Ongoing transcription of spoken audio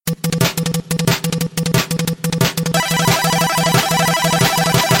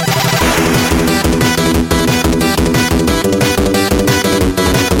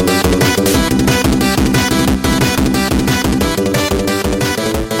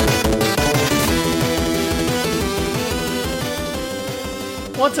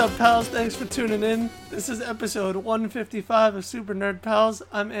What's up, pals? Thanks for tuning in. This is episode 155 of Super Nerd Pals.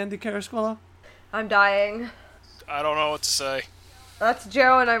 I'm Andy Carasquillo. I'm dying. I don't know what to say. That's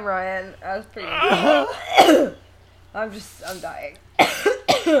Joe and I'm Ryan. That was pretty good. I'm dying.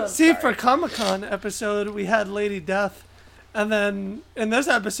 See, for Comic-Con episode, we had Lady Death. And then in this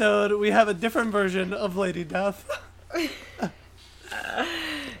episode, we have a different version of Lady Death.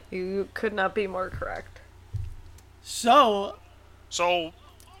 You could not be more correct. So,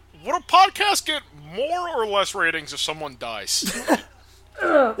 would a podcast get more or less ratings if someone dies?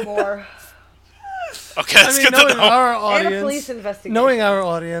 More. Okay, that's good to knowing know. our And a police audience, investigation. knowing our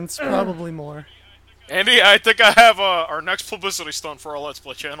audience, probably more. Andy, I think I have our next publicity stunt for our Let's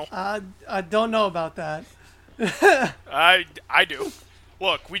Play channel. I don't know about that. I do.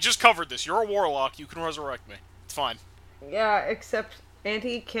 Look, we just covered this. You're a warlock. You can resurrect me. It's fine. Yeah, except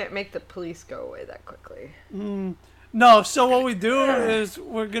Andy can't make the police go away that quickly. No, so what we do is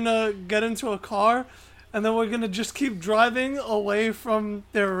we're gonna get into a car, and then we're gonna just keep driving away from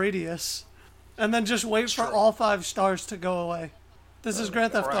their radius. And then just wait for all 5 stars to go away. This is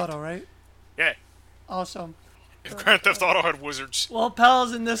Grand Theft Correct. Auto, right? Yeah. Awesome. If Grand Theft Auto had wizards. Well,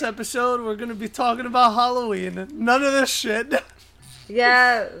 pals, in this episode, we're going to be talking about Halloween. None of this shit.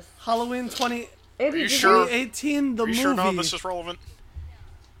 Yes. Halloween Andy, you did sure? 2018, the Are you movie. sure none of this is relevant?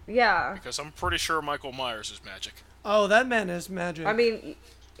 Yeah. Because I'm pretty sure Michael Myers is magic. Oh, that man is magic. I mean,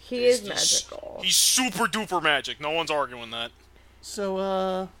 he is magical. He's super duper magic. No one's arguing that.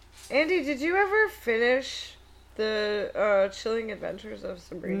 So, Andy, did you ever finish the Chilling Adventures of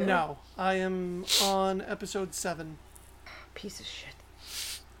Sabrina? no. I am on episode 7. Piece of shit.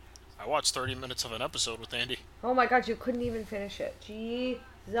 I watched 30 minutes of an episode with Andy. Oh my god, you couldn't even finish it. Jesus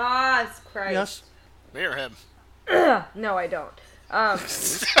Christ. Yes? Me or him? No, I don't. At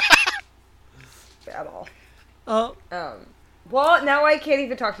all. Oh, Well, now I can't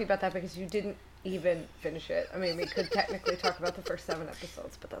even talk to you about that because you didn't even finish it. I mean, we could technically talk about the first 7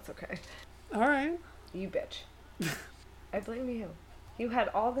 episodes, but that's okay. alright. You bitch. I blame you. You had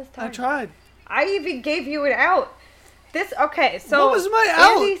all this time. I tried. I even gave you an out. Okay, so What was my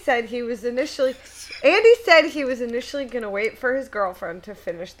out? Andy said he was initially gonna wait for his girlfriend to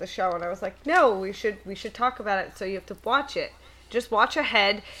finish the show, and I was like, no, we should talk about it. So you have to watch it. Just watch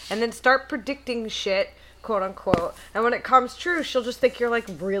ahead, and then start predicting shit, quote unquote. And when it comes true, she'll just think you're like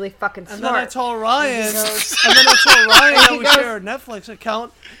really fucking smart. And then I told Ryan, And he goes- that we goes- share a Netflix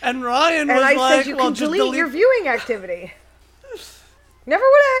account, and Ryan And was I like, said you well, can just delete your viewing activity. Never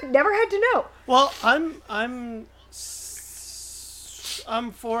had to know. Well, I'm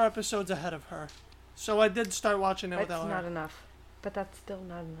 4 episodes ahead of her, so I did start watching it That's without not her. enough. But that's still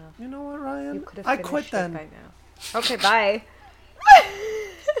not enough. You know what, You Ryan? could have I finished quit it then. by now. Okay, bye.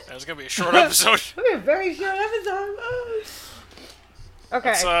 That's gonna be a short episode. A very short episode.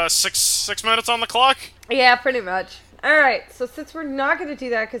 Okay. It's 6 minutes on the clock. Yeah, pretty much. Alright, so since we're not going to do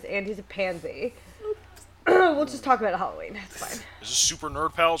that because Andy's a pansy, we'll just talk about Halloween. It's fine. Is this Super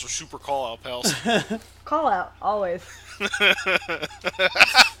Nerd Pals or Super Call Out Pals? Call out, always.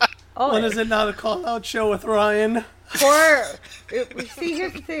 When is it not a call-out show with Ryan? See,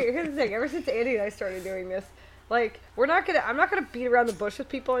 here's the thing. Ever since Andy and I started doing this, like, I'm not gonna beat around the bush with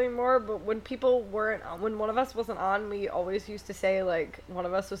people anymore, but when one of us wasn't on, we always used to say, like, one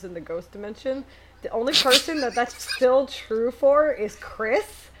of us was in the ghost dimension. The only person that's still true is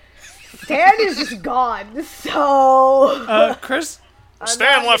Chris. Stan is just gone, so... Chris?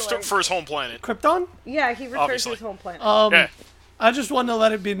 Stan left for his home planet. Krypton? Yeah, he returned Obviously. to his home planet. Yeah. I just want to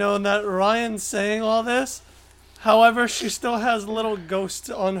let it be known that Ryan's saying all this. However, she still has little ghosts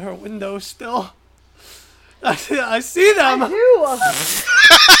on her window still. I see them.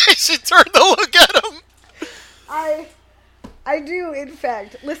 She turned to look at him. I do, in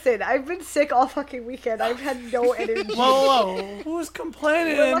fact. Listen, I've been sick all fucking weekend. I've had no energy. Whoa. Who's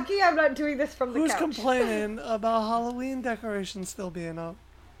complaining? We're lucky I'm not doing this from the Who's couch. complaining about Halloween decorations still being up?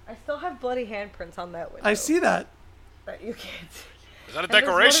 I still have bloody handprints on that window. I see that. That you can't see. Is that a And there's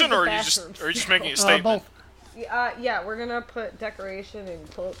decoration, one or in are the you just bathrooms. making a statement? Both. Yeah, we're gonna put decoration and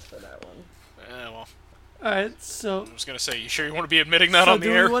quotes for that one. Well, Alright, so... I was gonna say, you sure you want to be admitting that So on the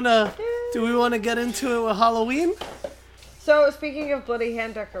air? do we wanna get into it with Halloween? So, speaking of bloody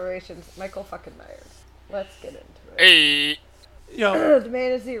hand decorations, Michael fucking Myers. Let's get into it. Hey, Yo, The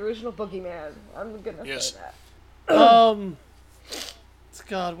man is the original boogeyman. I'm gonna Yes. say that.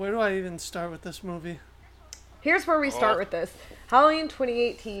 God, where do I even start with this movie? Here's where we start with this. Halloween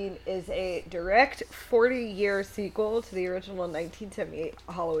 2018 is a direct 40-year sequel to the original 1978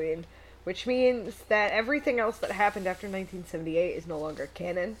 Halloween, which means that everything else that happened after 1978 is no longer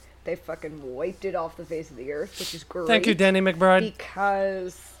canon. They fucking wiped it off the face of the earth, which is great. Thank you, Danny McBride.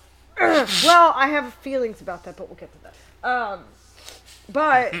 Because, well, I have feelings about that, but we'll get to that.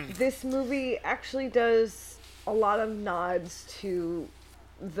 But this movie actually does a lot of nods to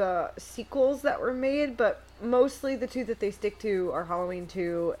the sequels that were made, but mostly the two that they stick to are Halloween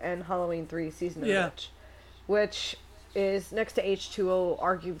 2 and Halloween 3 Season of the Witch, which is, next to H2O,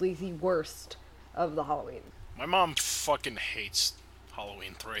 arguably the worst of the Halloween. My mom fucking hates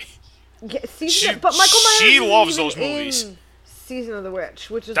Halloween 3. Yeah, but Michael Myers she isn't loves even those movies. in Season of the Witch,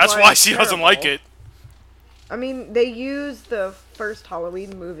 which is That's why she doesn't like it. I mean, they use the first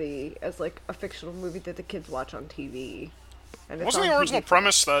Halloween movie as like a fictional movie that the kids watch on TV. And Wasn't the original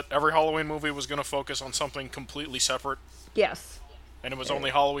premise that every Halloween movie was going to focus on something completely separate? Yes. And it was only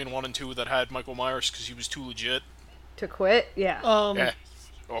Halloween 1 and 2 that had Michael Myers because he was too legit? To quit? Yeah. Yeah.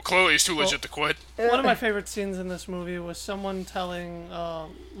 Well, clearly he's too legit to quit. One of my favorite scenes in this movie was someone telling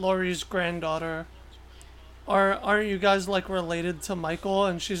Laurie's granddaughter, aren't you guys, like, related to Michael?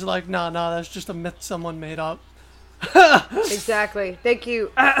 And she's like, nah, that's just a myth someone made up. Exactly. Thank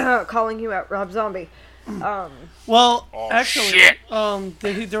you, calling you out, Rob Zombie. Well, Oh, actually, shit.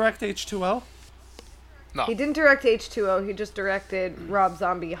 Did he direct H2O? No. He didn't direct H2O, he just directed Rob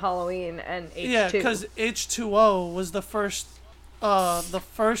Zombie, Halloween, and H2. Yeah, because H2O was the first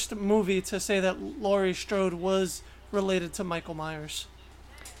movie to say that Laurie Strode was related to Michael Myers.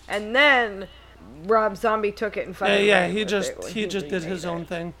 And then Rob Zombie took it and fucking ran He with just it when did remade his own it.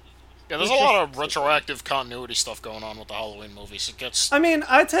 thing. Yeah, there's a lot of retroactive continuity stuff going on with the Halloween movies. It gets... I mean,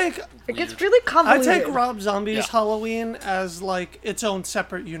 It gets really I convoluted. take Rob Zombie's Yeah. Halloween as like its own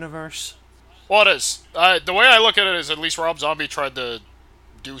separate universe. Well, it is. The way I look at it is at least Rob Zombie tried to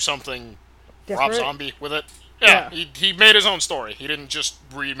do something Different? Rob Zombie with it. Yeah, Yeah. he made his own story. He didn't just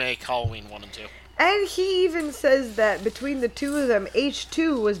remake Halloween 1 and 2. And he even says that between the two of them,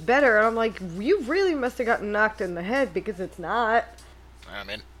 H2 was better. And I'm like, you really must have gotten knocked in the head because it's not. I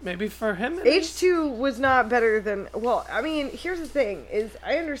mean, Maybe for him. it is. H2 was not better than... Well, I mean, here's the thing, is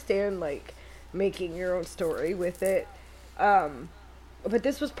I understand, like, making your own story with it. But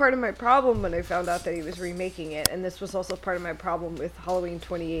this was part of my problem when I found out that he was remaking it. And this was also part of my problem with Halloween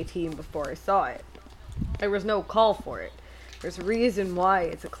 2018 before I saw it. There was no call for it. There's a reason why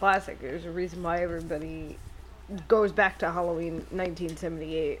it's a classic. There's a reason why everybody goes back to Halloween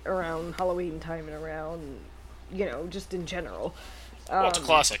 1978 around Halloween time and around, you know, just in general. well, it's a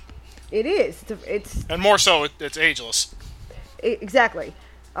classic. It is. It's And more so, it's ageless. exactly.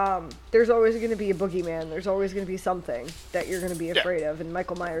 There's always going to be a boogeyman. There's always going to be something that you're going to be afraid of, and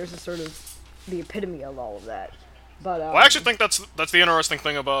Michael Myers is sort of the epitome of all of that. But Well, I actually think that's the interesting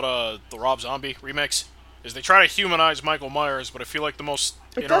thing about the Rob Zombie remakes, is they try to humanize Michael Myers, but I feel like the most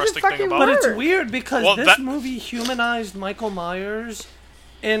It interesting doesn't thing fucking about But it... it's Sure. weird because Well, this that- movie humanized Michael Myers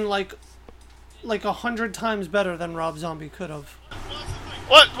in like 100 times better than Rob Zombie could have.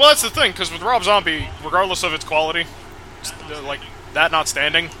 Well, that's the thing, because with Rob Zombie, regardless of its quality, like, that not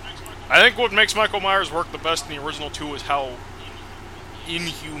standing, I think what makes Michael Myers work the best in the original 2 is how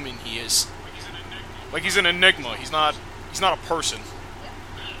inhuman he is. Like, he's an enigma. He's not a person.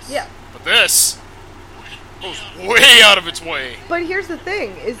 yeah. But this goes way out of its way But here's the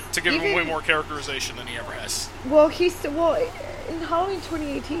thing: is to give him even- way more characterization than he ever has. Well, in Halloween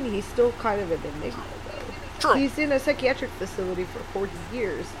 2018, he's still kind of an enigma, though. True. He's in a psychiatric facility for 40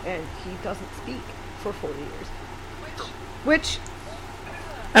 years, and he doesn't speak for 40 years. Which,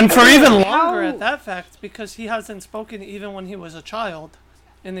 And for even longer How- at that fact, because he hasn't spoken even when he was a child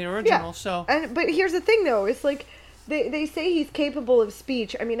in the original. yeah. So But here's the thing, though. It's like, they say he's capable of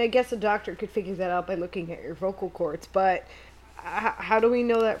speech. I mean, I guess a doctor could figure that out by looking at your vocal cords, but how do we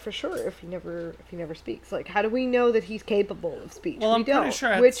know that for sure if he never speaks? Like, how do we know that he's capable of speech? well, we I'm don't. pretty sure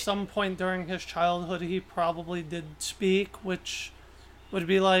at Which, some point during his childhood he probably did speak, which would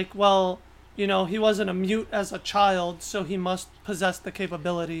be like, well, you know, he wasn't a mute as a child, so he must possess the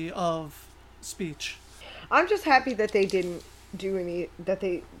capability of speech. I'm just happy that they didn't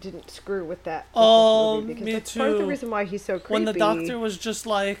screw with that. With Oh, this movie, because me that's part of the too. reason why he's so creepy. When the doctor was just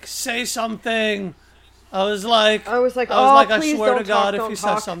like, say something, I was like, I was like, I please swear to don't God, talk, if don't he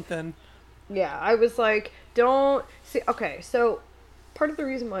talk. says something. Yeah, I was like, don't see. Okay, so part of the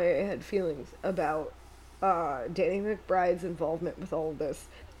reason why I had feelings about Danny McBride's involvement with all of this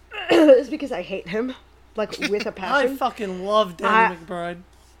is because I hate him, like with a I passion. fucking love Danny McBride.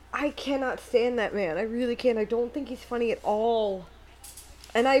 I cannot stand that man. I really can't. I don't think he's funny at all.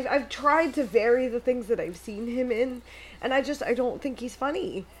 And I've tried to vary the things that I've seen him in, and I don't think he's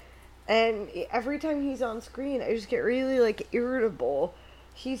funny. And every time he's on screen, I just get really, like, irritable.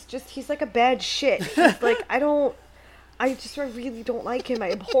 he's like a bad shit. He's like, I really don't like him.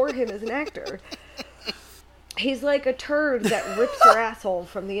 I abhor him as an actor. He's like a turd that rips your asshole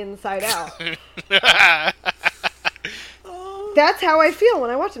from the inside out. That's how I feel when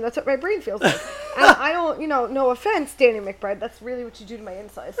I watch him. That's what my brain feels like. And I don't, no offense, Danny McBride. That's really what you do to my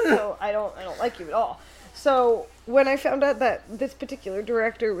insides. So I don't like you at all. So when I found out that this particular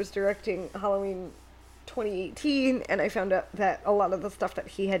director was directing Halloween 2018, and I found out that a lot of the stuff that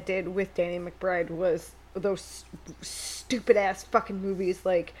he had did with Danny McBride was those stupid ass fucking movies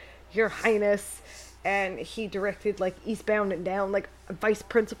like Your Highness, and he directed like Eastbound and Down, like Vice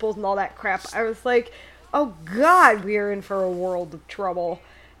Principals and all that crap. I was like, oh god, we are in for a world of trouble.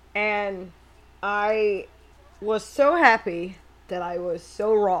 And I was so happy that I was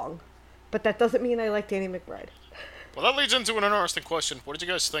so wrong. But that doesn't mean I like Danny McBride. Well, that leads into an interesting question. What did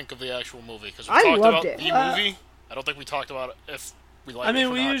you guys think of the actual movie? Because we I talked loved about it. the movie. I don't think we talked about if we liked it or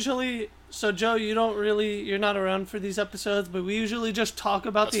we not. usually... So, Joe, you're not around for these episodes, but we usually just talk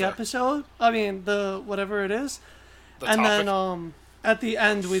about That's the fair. episode. I mean, the whatever it is. The And topic. then, at the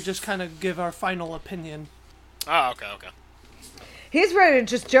end, we just kind of give our final opinion. Ah, okay. He's ready to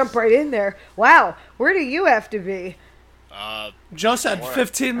just jump right in there. Wow, where do you have to be? Joe said What?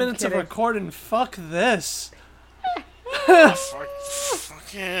 15 minutes of kidding. recording. Fuck this.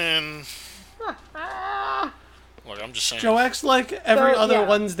 Fucking... Look, I'm just saying. Joe acts like every So, other yeah.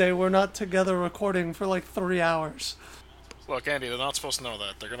 Wednesday we're not together recording for like 3 hours. Look, Andy, they're not supposed to know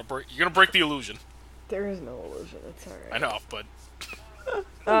that. You're gonna break the illusion. There is no illusion, it's alright. I know, but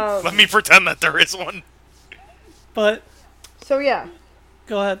let me pretend that there is one. But, So yeah.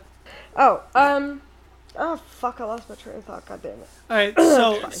 go ahead. Oh, fuck, I lost my train of thought, god damn it. Alright,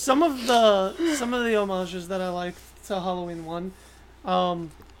 so some of the homages that I liked to Halloween 1, I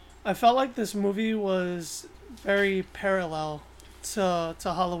felt like this movie was very parallel to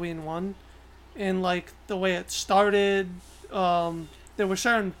Halloween 1 in like the way it started. There were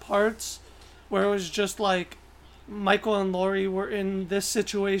certain parts where it was just like Michael and Laurie were in this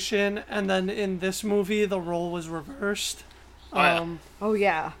situation, and then in this movie the role was reversed. yeah. Oh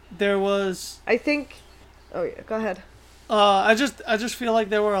yeah. There was I think... Oh yeah, go ahead. I just feel like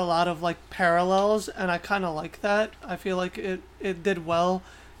there were a lot of like parallels, and I kind of like that. I feel like it did well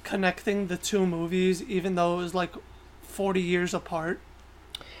connecting the two movies, even though it was like 40 years apart.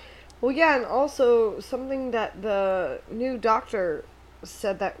 Well, yeah, and also something that the new Doctor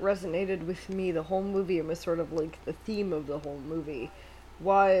said that resonated with me the whole movie, and was sort of like the theme of the whole movie,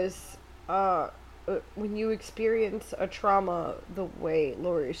 was when you experience a trauma the way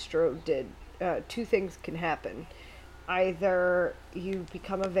Laurie Strode did, two things can happen. Either you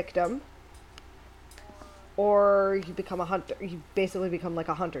become a victim, or you become a hunter. You basically become like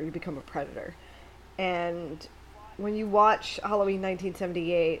a hunter. You become a predator. And when you watch Halloween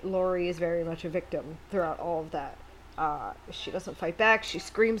 1978, Laurie is very much a victim throughout all of that. She doesn't fight back. She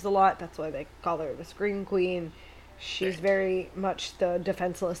screams a lot. That's why they call her the Scream Queen. She's very much the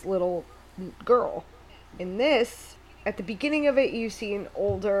defenseless little girl. In this, at the beginning of it, you see an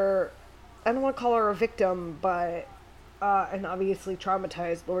older... I don't want to call her a victim, but... an obviously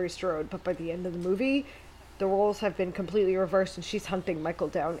traumatized Laurie Strode. But by the end of the movie, the roles have been completely reversed, and she's hunting Michael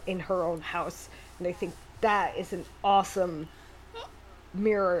down in her own house. And I think that is an awesome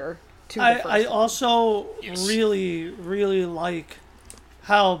mirror to the first I one. also Yes. really like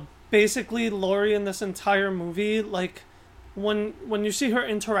how basically Laurie in this entire movie, like when you see her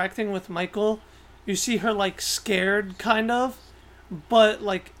interacting with Michael, you see her like scared kind of, but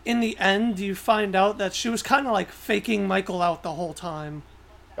like in the end you find out that she was kind of like faking Michael out the whole time.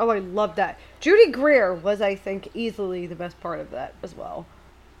 Oh, I love that. Judy Greer was, I think, easily the best part of that as well.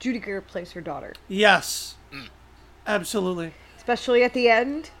 Judy Greer plays her daughter. Yes. Absolutely. Especially at the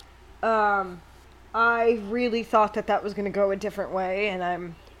end. I really thought that was going to go a different way,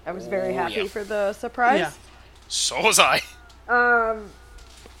 and I was very happy yeah. for the surprise. Yeah. So was I.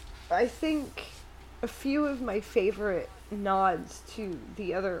 I think a few of my favorite nods to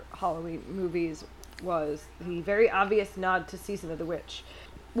the other Halloween movies was the very obvious nod to Season of the Witch.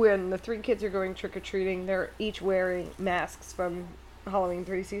 When the three kids are going trick-or-treating, they're each wearing masks from Halloween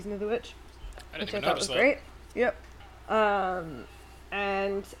 3 Season of the Witch, I didn't which I even thought notice was that. great. Yep.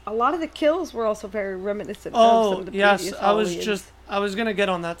 And a lot of the kills were also very reminiscent of some Oh, of the yes. previous I was going to get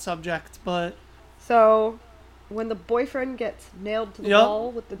on that subject, but So, when the boyfriend gets nailed to the Yep.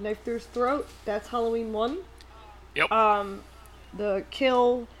 wall with the knife through his throat, that's Halloween 1. Yep. The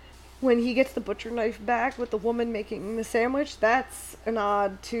kill when he gets the butcher knife back with the woman making the sandwich, that's a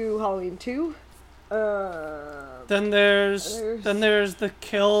nod to Halloween 2. then there's the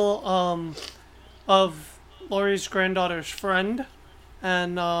kill of Laurie's granddaughter's friend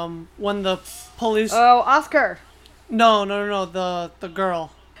And when the police, Oh, Oscar. no, the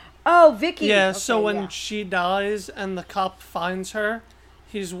girl. Oh, Vicky. Yeah. Okay, So when yeah. she dies and the cop finds her,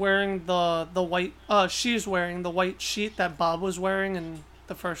 he's wearing the white. She's wearing the white sheet that Bob was wearing in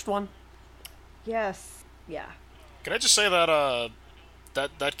the first one. Yes. Yeah. Can I just say that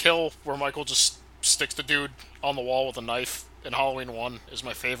that kill where Michael just sticks the dude on the wall with a knife in Halloween 1 is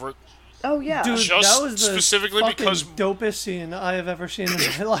my favorite. Oh yeah. Dude, Just that was the specifically fucking because- dopest scene I have ever seen in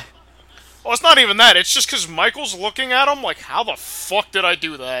my life. Well, it's not even that. It's just because Michael's looking at him like, how the fuck did I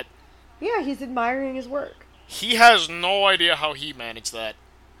do that? Yeah, he's admiring his work. He has no idea how he managed that.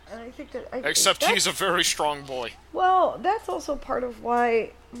 And I think that Except he's a very strong boy. Well, that's also part of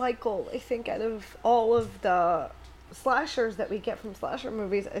why Michael, I think out of all of the slashers that we get from slasher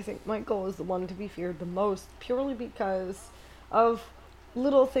movies, I think Michael is the one to be feared the most, purely because of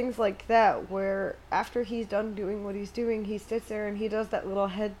little things like that, where after he's done doing what he's doing, he sits there and he does that little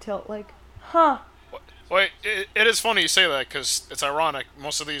head tilt like, huh. Wait, it is funny you say that, because it's ironic.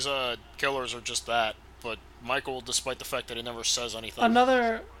 Most of these killers are just that. But Michael, despite the fact that he never says anything,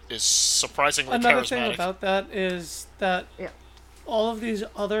 is surprisingly Another charismatic. thing about that is that Yeah. all of these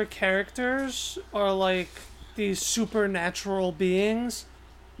other characters are like these supernatural beings.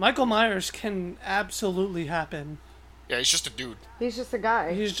 Michael Myers can absolutely happen. Yeah, he's just a dude. He's just a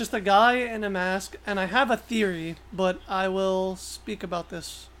guy. He's just a guy in a mask, and I have a theory, but I will speak about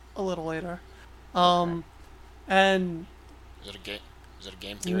this a little later. And Is it a game? Is it a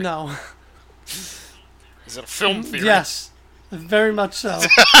game theory? no. Is it a film theory? Yes, very much so.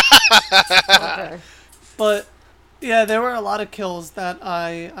 Okay. But yeah, there were a lot of kills that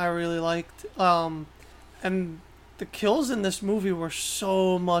I really liked. And the kills in this movie were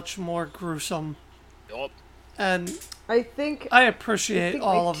so much more gruesome. Yup. And I think I I appreciate think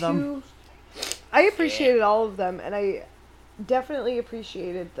all my of them. I appreciated all of them, and I definitely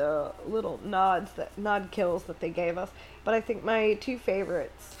appreciated the little nod kills that they gave us. But I think my two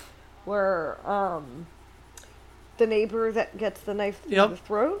favorites were the neighbor that gets the knife through Yep. the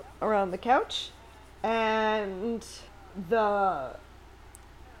throat around the couch, and the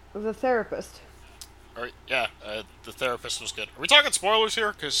therapist. All right, yeah, the therapist was good. Are we talking spoilers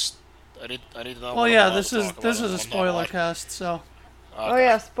here? Because I need to know. Well, what yeah, I'm allowed this to is talk about this and is a what I'm not spoiler allowed. cast, so. Oh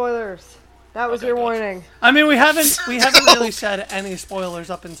yeah, spoilers. That was Okay, your gotcha. warning. I mean, we haven't really said any spoilers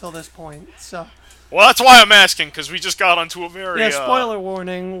up until this point, so. Well, that's why I'm asking, because we just got onto a very Yeah, spoiler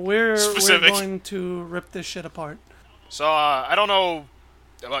warning. We're specific. going to rip this shit apart. So I don't know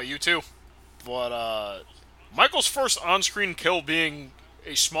about you two, but Michael's first on-screen kill being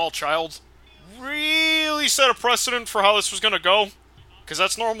a small child really set a precedent for how this was gonna go, because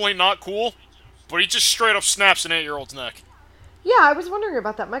that's normally not cool. But he just straight up snaps an 8-year-old's neck. Yeah, I was wondering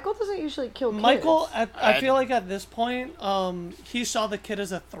about that. Michael doesn't usually kill kids. Michael, I feel like at this point, he saw the kid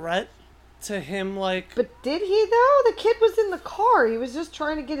as a threat to him, like. But did he though? The kid was in the car. He was just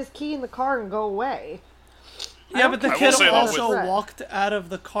trying to get his key in the car and go away. Yeah, but the I will kid say that also with- walked out of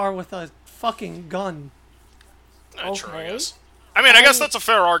the car with a fucking gun, Sure, I Okay. guess. I mean, I guess that's a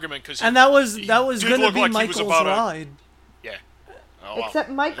fair argument, because and that was did gonna look be like he was Michael's about to- ride. yeah. Oh, wow. Except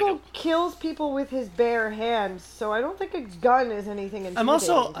I Michael think kills people with his bare hands, so I don't think a gun is anything intimidating.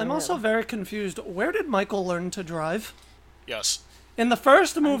 I'm also him. very confused. Where did Michael learn to drive? yes. In the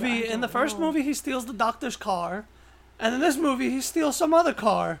first movie, don't know. he steals the doctor's car, and in this movie, he steals some other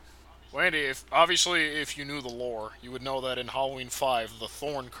car. Wendy, if you knew the lore, you would know that in Halloween 5, the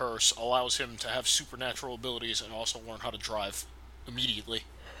Thorn Curse allows him to have supernatural abilities and also learn how to drive immediately.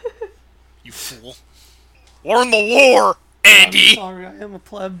 You fool. Learn the lore, Andy! I'm sorry, I am a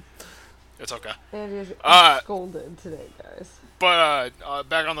pleb. It's okay. Andy is Uh, scolded today, guys. But,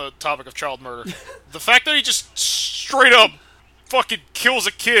 back on the topic of child murder. The fact that he just straight up fucking kills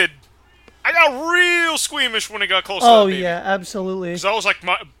a kid, I got real squeamish when he got close to Oh that baby. yeah, absolutely. Because I was like,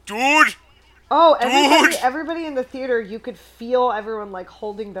 dude! Oh, Dude! everybody in the theater, you could feel everyone like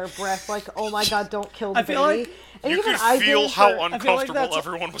holding their breath, like, "Oh my God, don't kill the I feel baby." like and You even could I feel did how for- uncomfortable that's-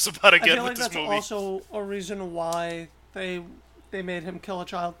 everyone was about to I get feel with like this that's movie. also a reason why they made him kill a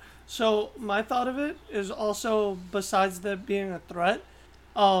child. So my thought of it is also, besides that being a threat,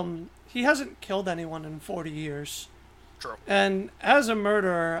 he hasn't killed anyone in 40 years. True. And as a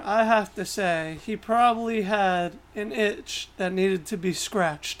murderer, I have to say, he probably had an itch that needed to be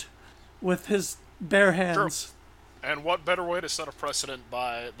scratched with his bare hands. And what better way to set a precedent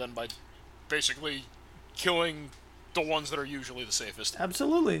than by basically killing the ones that are usually the safest?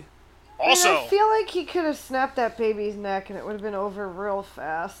 Absolutely. Also, I feel like he could have snapped that baby's neck and it would have been over real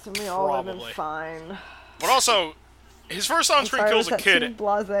fast, and we all would have Probably. been fine. but also, his first on-screen Sorry, kill was as a that too kid.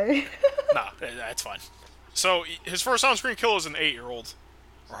 blasé? Nah, that's fine. So his first on-screen kill is an 8-year-old,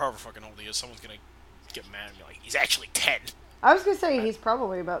 or however fucking old he is. Someone's gonna get mad and be like, he's actually 10. I was gonna say he's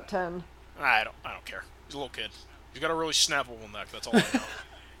probably about 10. I don't care. He's a little kid. He's got a really snappable neck. That's all I know.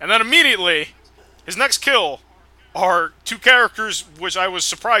 And then immediately, his next kill are 2 characters which I was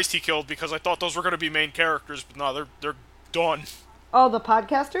surprised he killed because I thought those were gonna be main characters, but no, they're done Oh, the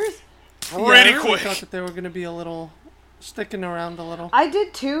podcasters? pretty I really quick. thought that they were going to be a little sticking around a little. I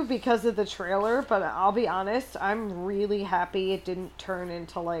did too because of the trailer, but I'll be honest, I'm really happy it didn't turn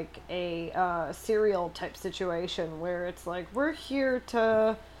into like a serial type situation where it's like, we're here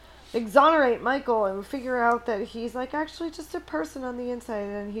to exonerate Michael and figure out that he's like actually just a person on the inside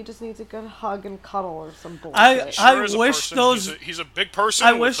and he just needs a good hug and cuddle or some bullshit. Sure is a wish person. those- He's a big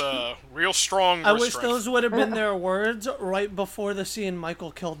person with a real strong I wrist wish strength. those would have been their words right before the scene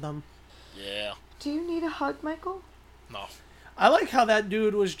Michael killed them. Yeah. Do you need a hug, Michael? No. I like how that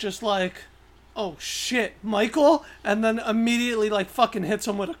dude was just like, oh shit, Michael? And then immediately like fucking hits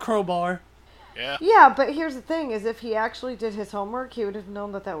him with a crowbar. Yeah. Yeah, but here's the thing, is if he actually did his homework, he would have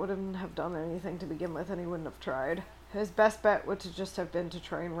known that wouldn't have done anything to begin with, and he wouldn't have tried. His best bet would to just have been to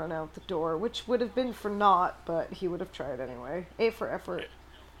try and run out the door, which would have been for naught, but he would have tried anyway. A for effort.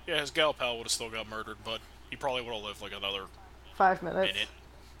 Yeah, his gal pal would have still got murdered, but he probably would have lived like another 5 minutes. minute.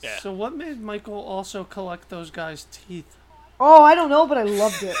 Yeah. So what made Michael also collect those guys' teeth? Oh, I don't know, but I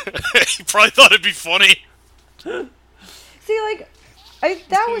loved it. He probably thought it'd be funny. See, like,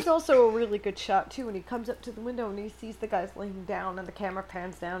 that was also a really good shot, too, when he comes up to the window and he sees the guys laying down and the camera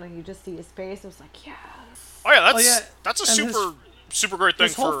pans down and you just see his face. It was like, yes. Oh yeah, yeah, that's a and super great thing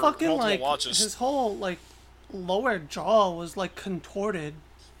His whole for fucking multiple like, watches. his whole like lower jaw was like contorted.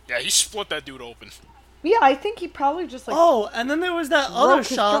 Yeah, he split that dude open. Yeah, I think he probably just, like, Oh, and then there was that broke other his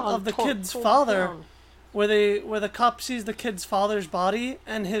shot jaw of the and kid's tore it father. down. Where the cop sees the kid's father's body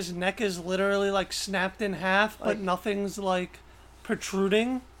and his neck is literally like snapped in half, but Like- nothing's like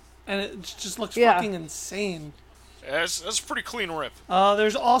protruding, and it just looks Yeah. fucking insane. Yeah, that's a pretty clean rip.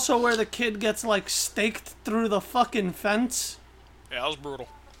 There's also where the kid gets like staked through the fucking fence. Yeah, that was brutal.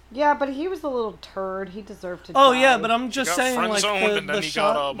 Yeah, but he was a little turd. He deserved to Oh die. yeah, but I'm just got saying like friend-zoned and then the he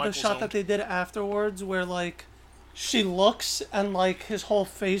shot got, the Michael shot that zoned. they did afterwards where like she looks and like his whole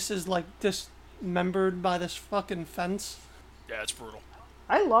face is like dismembered by this fucking fence. Yeah, it's brutal.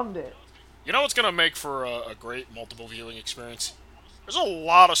 I loved it. You know what's gonna make for a great multiple viewing experience? There's a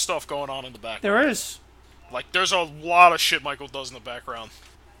lot of stuff going on in the background. There is. Like, there's a lot of shit Michael does in the background.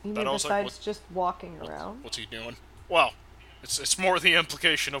 You That mean I was like, besides just walking around? What's he doing? Well, it's more the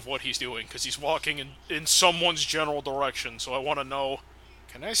implication of what he's doing, because he's walking in someone's general direction, so I want to know,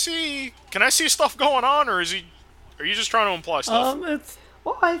 can I see stuff going on, or are you just trying to imply stuff? It's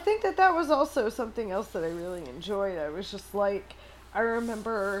Well, I think that was also something else that I really enjoyed. I was just like, I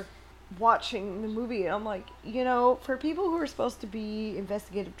remember watching the movie and I'm like, you know, for people who are supposed to be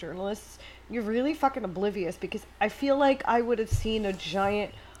investigative journalists, you're really fucking oblivious, because I feel like I would have seen a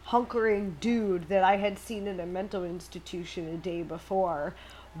giant hunkering dude that I had seen in a mental institution a day before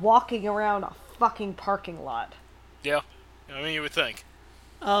walking around a fucking parking lot. Yeah. I mean, you would think.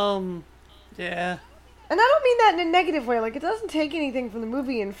 yeah. And I don't mean that in a negative way. Like, it doesn't take anything from the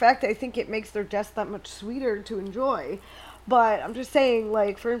movie. In fact, I think it makes their deaths that much sweeter to enjoy. But I'm just saying,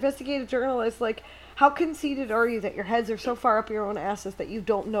 like, for investigative journalists, like, how conceited are you that your heads are so far up your own asses that you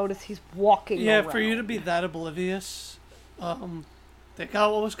don't notice he's walking Yeah, around? for you to be that oblivious, they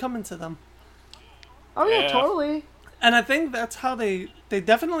got what was coming to them. Oh, yeah, Yeah. totally. And I think that's how they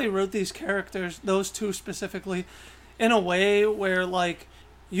definitely wrote these characters, those two specifically, in a way where, like,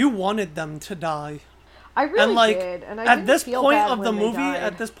 you wanted them to die. I really And, like, did. And I at didn't this feel point bad of the when they movie,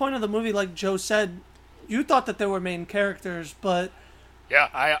 died. like Joe said, you thought that they were main characters, but Yeah,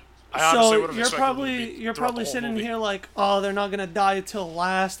 I honestly would so have you're expected probably them to be you're throughout probably the whole sitting movie. here like, oh, they're not gonna die till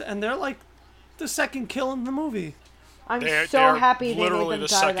last, and they're like the second kill in the movie. I'm They're so happy they literally made them the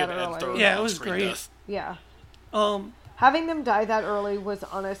die second that and early. third Yeah, it was on-screen great. death. Yeah. Um, Having them die that early was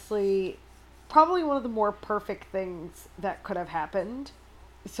honestly probably one of the more perfect things that could have happened.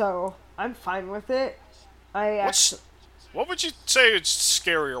 So I'm fine with it. What would you say is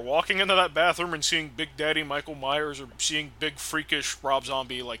scarier, walking into that bathroom and seeing Big Daddy Michael Myers, or seeing big freakish Rob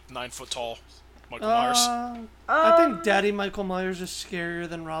Zombie, like 9 foot tall Michael Myers? I think Daddy Michael Myers is scarier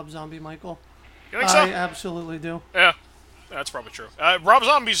than Rob Zombie Michael. You think so? I absolutely do. Yeah, that's probably true. Rob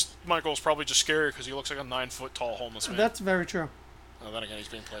Zombie's Michael is probably just scarier because he looks like a 9 foot tall homeless man. That's very true. Then again, he's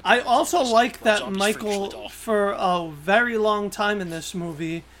being played. I by also Rob like that Zombie's freakishly Michael, tall. for a very long time in this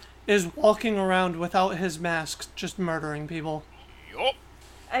movie, is walking around without his mask, just murdering people. Yup.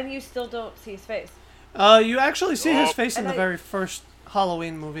 And you still don't see his face. You actually see his Yup. face in And the I- very first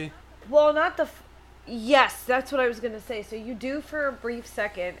Halloween movie. Well, not the... Yes, that's what I was gonna say. So you do for a brief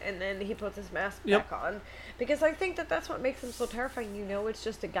second, and then he puts his mask Yep. back on, because I think that that's what makes him so terrifying. You know, it's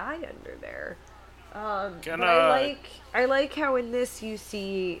just a guy under there. Can, But I like how in this you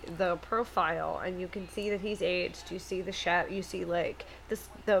see the profile, and you can see that he's aged. You see the you see like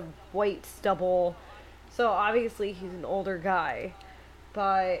the white stubble. So obviously he's an older guy,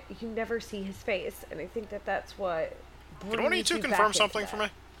 but you never see his face, and I think that that's what. Can one of you two brings confirm back something into for me?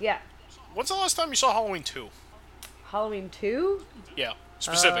 that. Yeah. When's the last time you saw Halloween 2? Halloween 2? Yeah,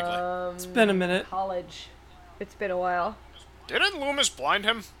 specifically. It's been a minute. College. It's been a while. Didn't Loomis blind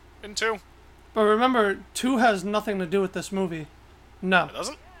him in 2? But remember, 2 has nothing to do with this movie. No. It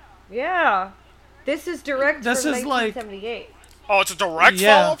doesn't? Yeah. This is direct This from is like- 1978. Oh, it's a direct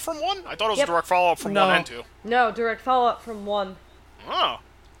Yeah. follow-up from 1? I thought it was Yep. a direct follow-up from No. 1 and 2. No, direct follow-up from 1. Oh.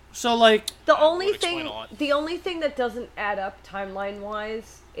 So, like, The That only would explain thing a lot. the only thing that doesn't add up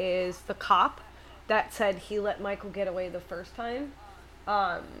timeline-wise is the cop that said he let Michael get away the first time.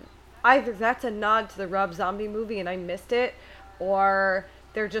 Either that's a nod to the Rob Zombie movie and I missed it, or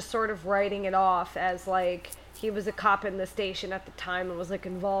they're just sort of writing it off as like he was a cop in the station at the time and was like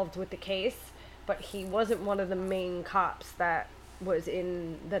involved with the case, but he wasn't one of the main cops that was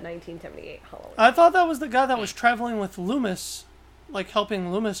in the 1978 Halloween. I thought that was the guy that was traveling with Loomis, like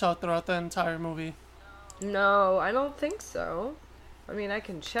helping Loomis out throughout the entire movie. No, I don't think so. I mean, I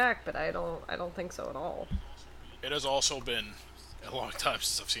can check, but I don't think so at all. It has also been a long time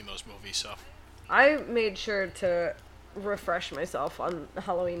since I've seen those movies, so... I made sure to refresh myself on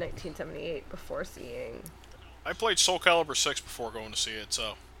Halloween 1978 before seeing. I played Soul Calibur 6 before going to see it,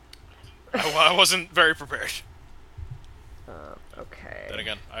 so... I wasn't very prepared. Okay. Then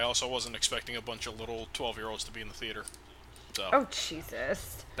again, I also wasn't expecting a bunch of little 12-year-olds to be in the theater. So, Oh,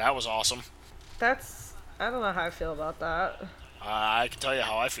 Jesus. that was awesome. I don't know how I feel about that. I can tell you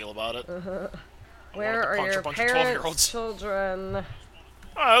how I feel about it. Where to are punch a your bunch of parents, 12-year-olds. children? There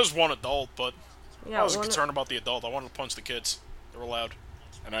was one adult, but Yeah, I wasn't one- concerned about the adult. I wanted to punch the kids. They were loud.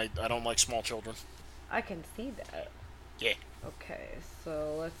 And I don't like small children. I can see that. Yeah. Okay,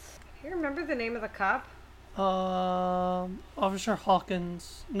 so let's... You remember the name of the cop? Officer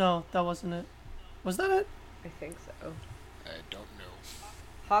Hawkins. No, that wasn't it. Was that it? I think so. I don't know.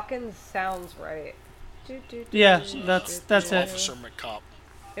 Hawkins sounds right. Yeah, that's it. Officer McCop.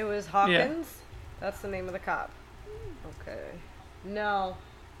 It was Hawkins? That's the name of the cop. Okay. No.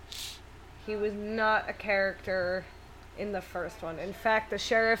 He was not a character in the first one. In fact, the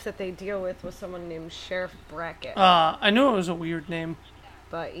sheriff that they deal with was someone named Sheriff Brackett. I knew it was a weird name.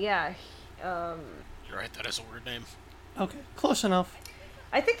 But yeah, You're right, that is a weird name. Okay, close enough.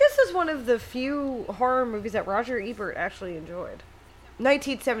 I think this is one of the few horror movies that Roger Ebert actually enjoyed.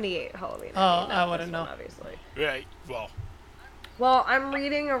 1978 Halloween. I not wouldn't this know. one, obviously. Yeah, well, Well, I'm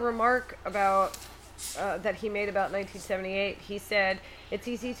reading a remark about that he made about 1978. He said, "It's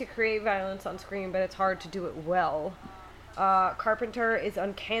easy to create violence on screen, but it's hard to do it well. Carpenter is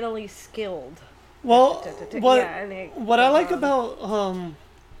uncannily skilled." Well, Yeah, and it what I goes like on. about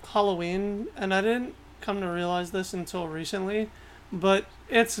Halloween, and I didn't come to realize this until recently, but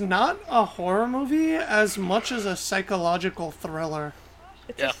it's not a horror movie as much as a psychological thriller.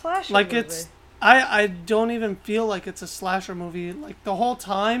 It's Yeah. a slasher Like movie. it's, I don't even feel like it's a slasher movie. Like the whole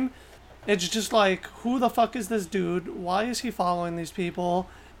time, it's just like, who the fuck is this dude? Why is he following these people?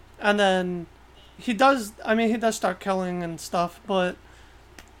 And then he does start killing and stuff, but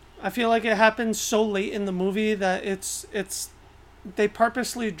I feel like it happens so late in the movie that they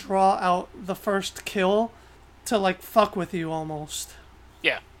purposely draw out the first kill to like fuck with you almost.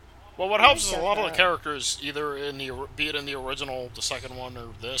 yeah. Well, what helps is a get lot of the that. characters, either be it in the original, the second one, or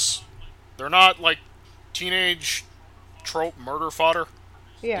this, they're not like teenage trope murder fodder.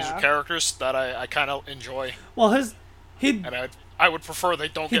 These are yeah. characters that I kind of enjoy, Well, he and I would prefer they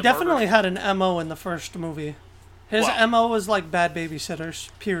don't he get definitely murdered. had an MO in the first movie. His Well- MO was like bad babysitters,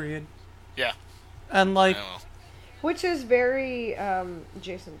 period. Yeah. And like, I don't know. Which is very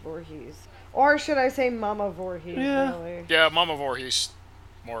Jason Voorhees. Or should I say Mama Voorhees, Yeah. really. Yeah, Mama Voorhees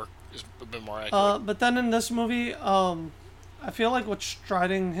is a bit more accurate. but then in this movie, I feel like what's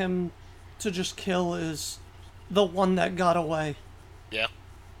striding him to just kill is the one that got away. Yeah.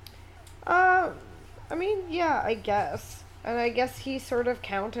 I mean, yeah, I guess. And I guess he sort of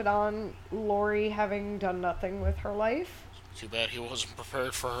counted on Lori having done nothing with her life. Too bad he wasn't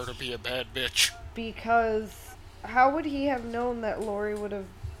prepared for her to be a bad bitch. Because how would he have known that Lori would have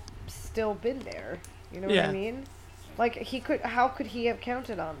still been there? You know what Yeah. I mean? Like, how could he have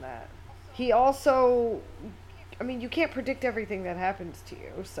counted on that? He also, I mean, you can't predict everything that happens to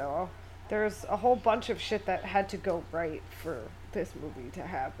you, so there's a whole bunch of shit that had to go right for this movie to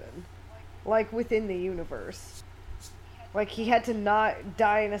happen. like within the universe. Like he had to not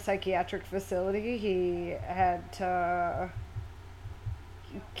die in a psychiatric facility. He had to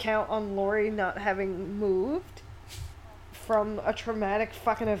count on Laurie not having moved from a traumatic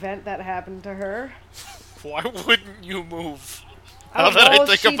fucking event that happened to her. Why wouldn't you move? Now that I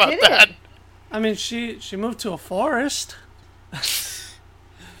think about that. I mean, she moved to a forest.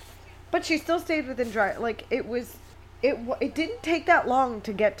 But she still stayed within dry. Like it didn't take that long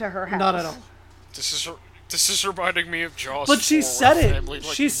to get to her house. Not at all. This is reminding me of Jaws. But she 4, said where it. family,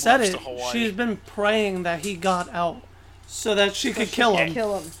 like, She said moves it. to Hawaii. She's been praying that he got out so that she could kill him.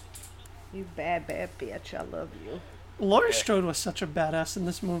 Kill him. You bad bitch. I love you. Laurie Strode was such a badass in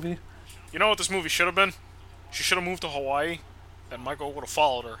this movie. You know what this movie should have been? She should have moved to Hawaii, and Michael would have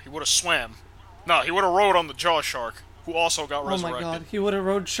followed her. He would have swam. No, he would have rode on the Jaws shark, who also got resurrected. Oh my god, he would have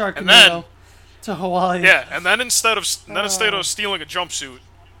rode Sharknado And then- to Hawaii. Yeah, and then instead of stealing a jumpsuit,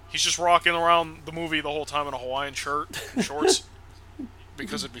 he's just rocking around the movie the whole time in a Hawaiian shirt and shorts,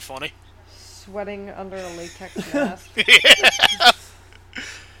 because it'd be funny. Sweating under a latex mask.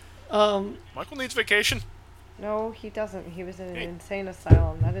 Michael needs vacation. No, he doesn't. He was in an insane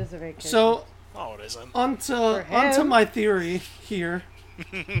asylum. That is a vacation. So, Oh, it isn't. onto my theory here.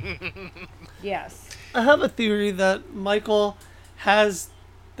 Yes. I have a theory that Michael has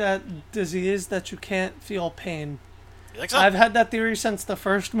that disease that you can't feel pain. You think so? I've had that theory since the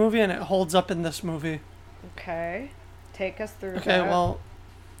first movie, and it holds up in this movie. Okay. Take us through Okay, that. well,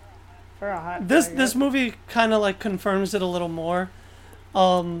 For a hot this second. movie kind of like confirms it a little more.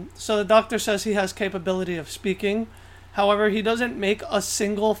 So the doctor says he has capability of speaking. However, he doesn't make a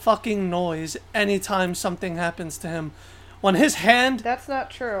single fucking noise anytime something happens to him. When his hand That's not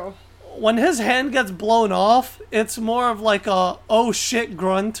true. gets blown off, it's more of like a oh shit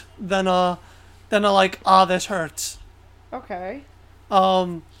grunt than a like ah this hurts. Okay.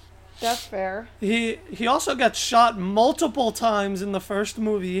 Um That's fair. he also gets shot multiple times in the first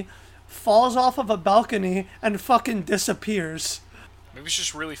movie, falls off of a balcony and fucking disappears. Maybe it's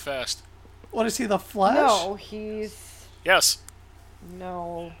just really fast. What is he, the Flash? No, he's... Yes.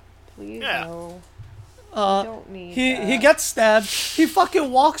 No. Please, Yeah. no. Uh, Don't need he that. gets stabbed. He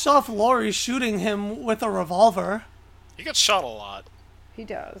fucking walks off Laurie shooting him with a revolver. He gets shot a lot. He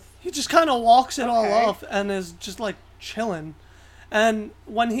does. He just kind of walks it all Okay. off and is just like chilling. And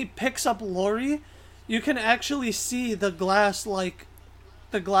when he picks up Laurie, you can actually see the glass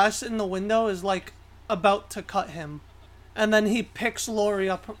in the window is like about to cut him. And then he picks Laurie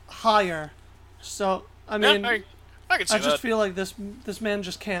up higher. So, I mean, Yeah, I can see I that. just feel like this man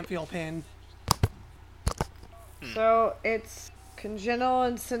just can't feel pain. So, it's congenital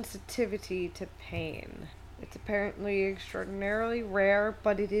insensitivity to pain. It's apparently extraordinarily rare,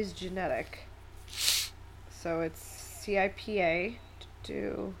 but it is genetic. So it's CIPA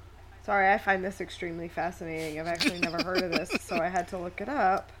to... Sorry, I find this extremely fascinating. I've actually never heard of this, so I had to look it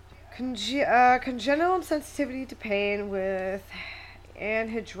up. Congenital insensitivity to pain with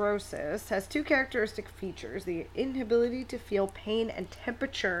anhidrosis has two characteristic features: the inability to feel pain and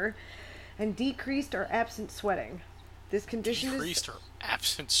temperature, and decreased or absent sweating. This condition Decreased or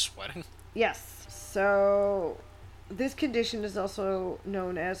absent sweating? Yes. So, this condition is also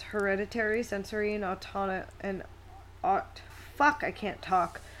known as hereditary sensory and autonomic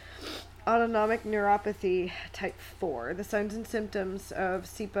neuropathy type 4. The signs and symptoms of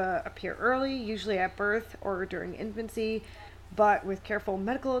SIPA appear early, usually at birth or during infancy, but with careful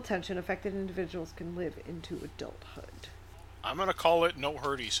medical attention, affected individuals can live into adulthood. I'm going to call it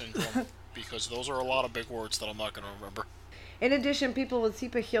no-hurdy syndrome, because those are a lot of big words that I'm not going to remember. In addition, people with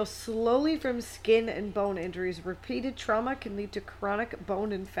SIPA heal slowly from skin and bone injuries. Repeated trauma can lead to chronic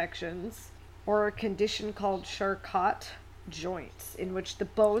bone infections, or a condition called Charcot joints, in which the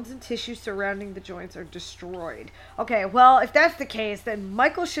bones and tissue surrounding the joints are destroyed. Okay, well, if that's the case, then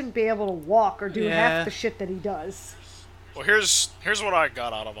Michael shouldn't be able to walk or do half the shit that he does. Well, here's what I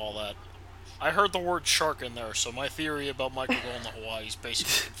got out of all that. I heard the word shark in there, so my theory about Michael going to Hawaii is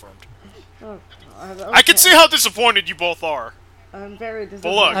basically confirmed. Oh, God, I can okay. see how disappointed you both are. I'm very look.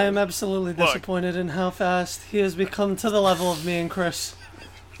 disappointed. I am absolutely Look. disappointed in how fast he has become to the level of me and Chris.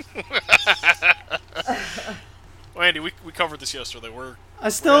 Well, Andy, we covered this yesterday. I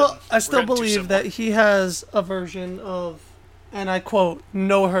still getting too believe simple. that he has a version of, and I quote,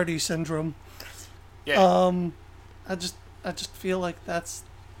 no hurdy syndrome. Yeah. I just feel like that's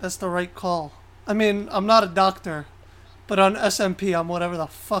the right call. I mean, I'm not a doctor, but on SMP, I'm whatever the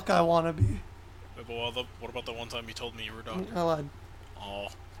fuck I want to be. What about the one time you told me you were a doctor? I lied. Oh.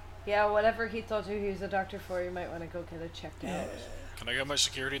 Yeah, whatever he told you he was a doctor for, you might want to go get it checked out. Can I get my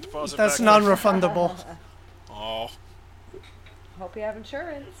security deposit That's back? non-refundable. Oh. Hope you have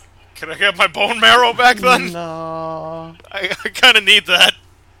insurance. Can I get my bone marrow back then? No. I kind of need that.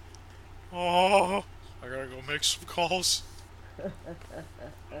 Oh, I gotta go make some calls. I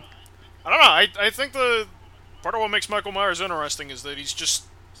don't know. I think the part of what makes Michael Myers interesting is that he just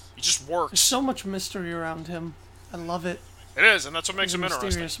There's works. so much mystery around him. I love it. It is, and that's what makes He's a him interesting.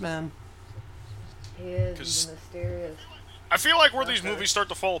 mysterious man. He is 'Cause- mysterious. I feel like where these movies start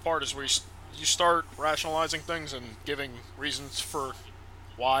to fall apart is where you start rationalizing things and giving reasons for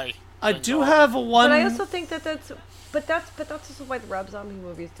why. I things do are. have one. But I also think that's also why the Rob Zombie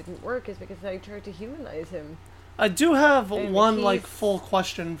movies didn't work, is because they tried to humanize him. I do have And one he's- like full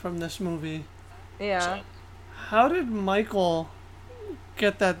question from this movie. Yeah. So, How did Michael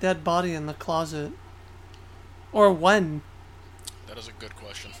get that dead body in the closet? Or when? that is a good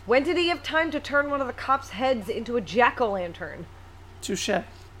question. When did he have time to turn one of the cops' heads into a jack-o'-lantern? Touche.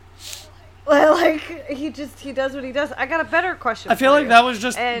 Well, like, he does what he does. I got a better question I feel for like you.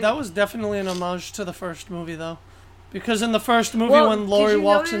 that And- was definitely an homage to the first movie though. Because in the first movie Well, when did Laurie you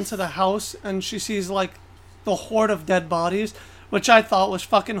walks notice- into the house and she sees like the horde of dead bodies, which I thought was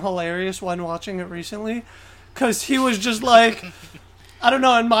fucking hilarious when watching it recently, cuz he was just like I don't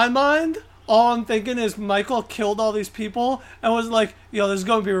know, in my mind all I'm thinking is Michael killed all these people and was like, yo, this is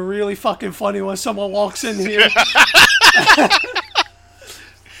going to be really fucking funny when someone walks in here.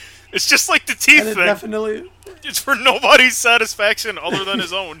 It's just like the teeth And it thing. definitely It's for nobody's satisfaction other than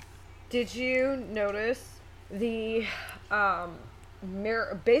his own. Did you notice the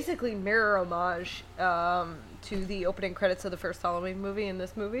basically mirror homage to the opening credits of the first Halloween movie in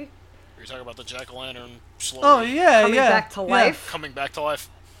this movie? You're talking about the jack-o'-lantern slowly Oh yeah, Coming yeah. back to yeah. life? coming back to life.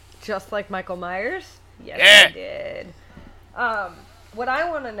 Just like Michael Myers? Yes, Yeah. I did. What I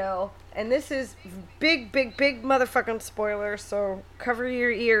want to know, and this is big motherfucking spoiler, so cover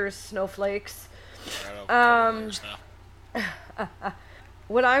your ears, snowflakes. Now.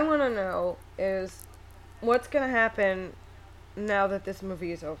 What I want to know is what's going to happen now that this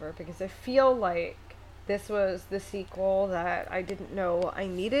movie is over, because I feel like this was the sequel that I didn't know I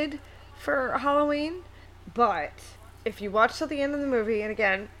needed for Halloween, but if you watch till the end of the movie, and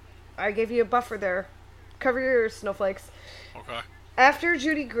again, I gave you a buffer there, cover your ears, snowflakes. Okay. After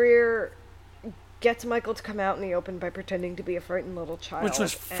Judy Greer gets Michael to come out in the open by pretending to be a frightened little child, Which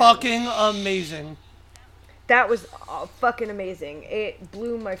was and fucking amazing. that was fucking amazing. It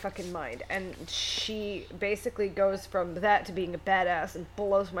blew my fucking mind. And she basically goes from that to being a badass and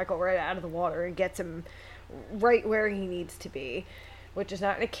blows Michael right out of the water and gets him right where he needs to be, which is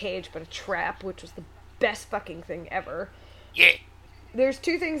not in a cage but a trap, which was the best fucking thing ever. Yeah. There's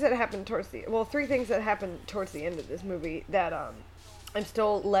three things that happen towards the end of this movie that I'm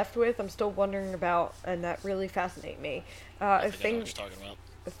still left with. I'm still wondering about, and that really fascinate me. I think I know what you're talking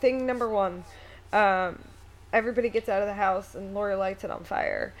about. Thing number one, everybody gets out of the house and Laurie lights it on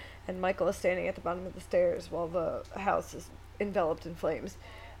fire, and Michael is standing at the bottom of the stairs while the house is enveloped in flames.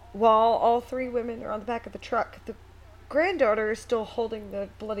 While all three women are on the back of the truck, the granddaughter is still holding the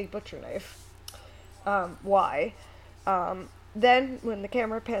bloody butcher knife. Why? Then, when the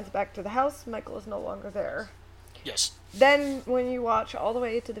camera pans back to the house, Michael is no longer there. Yes. Then, when you watch all the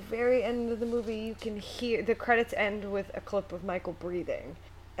way to the very end of the movie, you can hear the credits end with a clip of Michael breathing.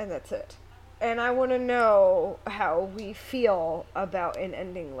 And that's it. And I want to know how we feel about an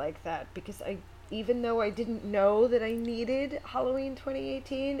ending like that, because even though I didn't know that I needed Halloween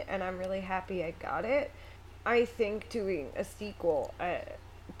 2018, and I'm really happy I got it, I think doing a sequel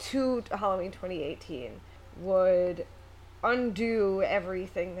to Halloween 2018 would undo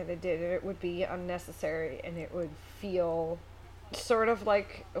everything that it did, and it would be unnecessary, and it would feel sort of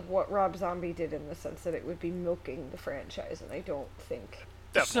like what Rob Zombie did, in the sense that it would be milking the franchise, and I don't think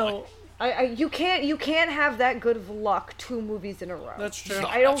Definitely. So you can't have that good of luck 2 movies in a row. that's true. No.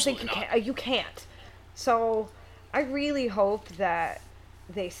 I don't think you absolutely can. You can't. So I really hope that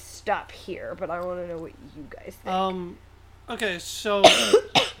they stop here, but I want to know what you guys think. Okay, so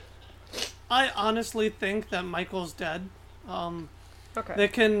I honestly think that Michael's dead. Okay. They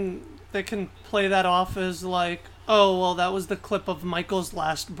can play that off as like, oh well, that was the clip of Michael's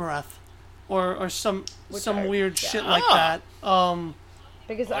last breath, or some weird shit like Ah. that.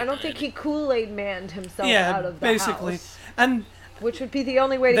 Because I don't think he Kool-Aid manned himself Yeah, out of the basically, house. and Which would be the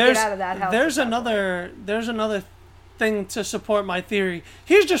only way to get there's out of that house. there's at that point. there's another thing to support my theory.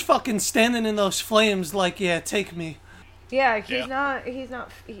 He's just fucking standing in those flames, like, yeah, take me. Yeah, he's Yeah. not. He's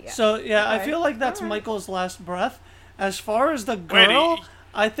not. Yeah. So yeah, I Okay. feel like that's Alright. Michael's last breath. As far as the Wait, girl,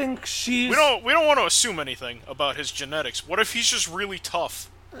 I think she's We don't want to assume anything about his genetics. What if he's just really tough?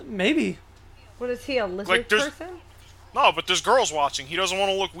 maybe. What is he, a lizard Like, there's- person? No, but there's girls watching. He doesn't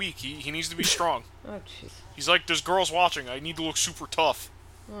want to look weak. He needs to be strong. Oh, jeez. He's like, there's girls watching. I need to look super tough.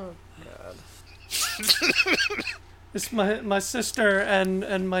 God. It's my sister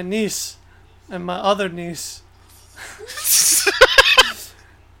and my niece and my other niece.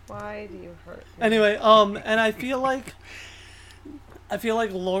 Why do you hurt me? Anyway, and I feel like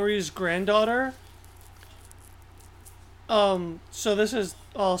Laurie's granddaughter. So this is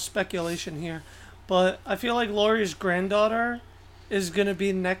all speculation here, but I feel like Laurie's granddaughter is gonna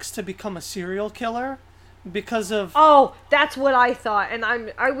be next to become a serial killer because of Oh, that's what I thought, and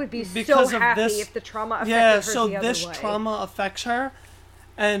I would be so because of happy this- if the trauma affected yeah. her So the other this way. trauma affects her,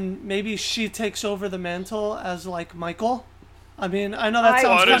 and maybe she takes over the mantle as like Michael. I mean, I know that I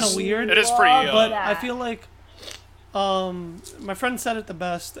sounds Well, it kind is- of weird. it is pretty, But that. I feel like my friend said it the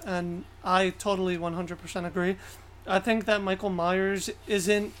best, and I totally 100% agree. I think that Michael Myers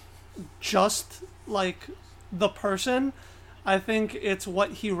isn't just like the person. I think it's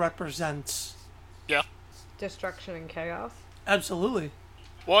what he represents. Yeah. Destruction and chaos. Absolutely.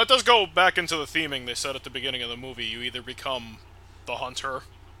 Well, it does go back into the theming they said at the beginning of the movie. You either become the hunter,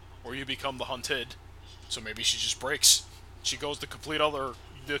 or you become the hunted. So maybe she just breaks. She goes the complete other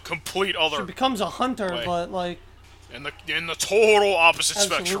She becomes a hunter, Way. but like in the total opposite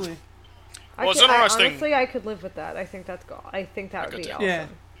absolutely. spectrum. I Well, it's could- interesting. honestly, I could live with that. I think that's I think that would could be too. awesome. Yeah.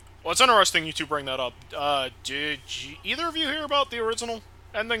 Well, it's interesting you two bring that up. Did either of you hear about the original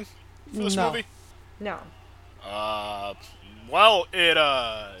ending for this No. movie? No. Well,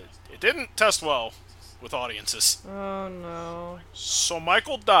 it didn't test well with audiences. Oh no. So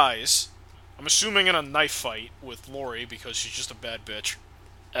Michael dies, I'm assuming in a knife fight with Laurie because she's just a bad bitch.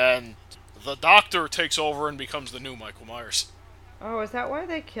 And the doctor takes over and becomes the new Michael Myers. Oh, is that why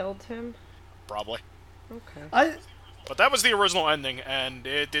they killed him? Probably. Okay. But that was the original ending, and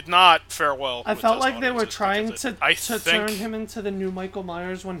it did not fare well. I with felt test like they were audiences trying because to I turn think him into the new Michael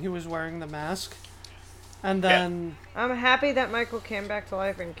Myers when he was wearing the mask. And then I'm happy that Michael came back to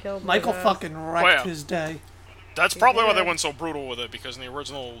life and killed Michael his ass. fucking wrecked Well, yeah. his day. that's probably why they Yeah. went so brutal with it, because in the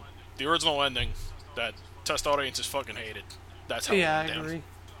original ending that test audiences fucking hated. That's how Yeah, I it went down. agree.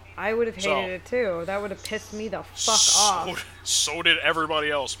 I would have hated So- it too. That would have pissed me the fuck off. So did everybody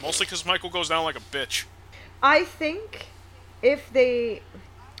else. Mostly because Michael goes down like a bitch. I think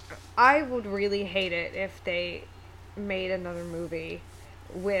I would really hate it if they made another movie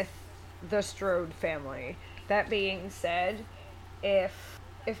with the Strode family. That being said, if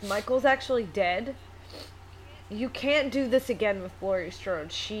Michael's actually dead, you can't do this again with Laurie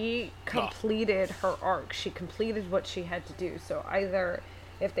Strode. She completed her arc. She completed what she had to do. So either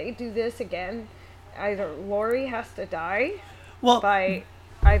if they do this again, either Laurie has to die Well, by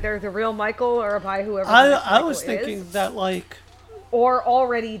either the real Michael or by whoever the next I Michael was thinking is, that like or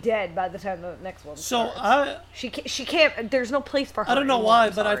already dead by the time the next one so starts. She can't. There's no place for her. I don't know anymore, why,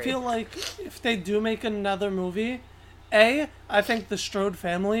 I'm but I sorry. feel like if they do make another movie, I think the Strode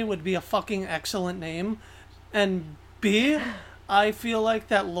family would be a fucking excellent name, and B, I feel like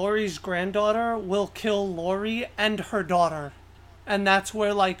that Laurie's granddaughter will kill Laurie and her daughter, and that's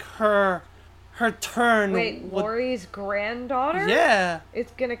where like her turn. Wait, would, Laurie's granddaughter? Yeah,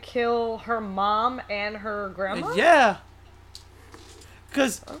 It's gonna kill her mom and her grandma? yeah.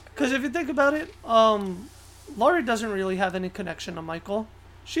 Because if you think about it, Laurie doesn't really have any connection to Michael.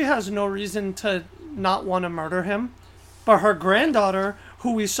 She has no reason to not want to murder him. But her granddaughter,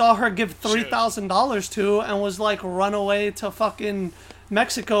 who we saw her give $3,000 to and was like, run away to fucking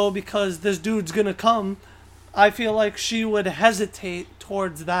Mexico because this dude's gonna come, I feel like she would hesitate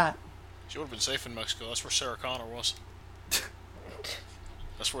towards that. She would have been safe in Mexico. That's where Sarah Connor was.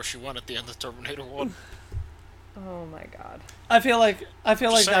 That's where she went at the end of Terminator 1. Oh my god. I feel like that's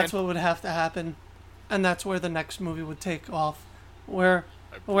saying. what would have to happen, and that's where the next movie would take off, where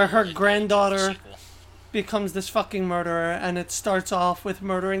her granddaughter becomes this fucking murderer, and it starts off with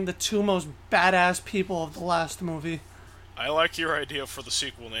murdering the two most badass people of the last movie. I like your idea for the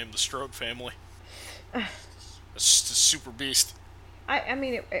sequel named The Strode Family. It's just a super beast. I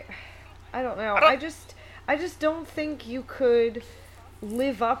mean, I don't know. I just don't think you could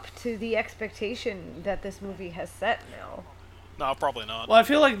live up to the expectation that this movie has set now. No, probably not. Well, I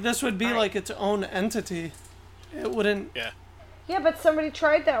feel like this would be Right. like its own entity. It wouldn't. Yeah. Yeah, but somebody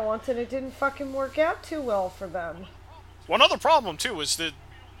tried that once and it didn't fucking work out too well for them. One other problem, too, is that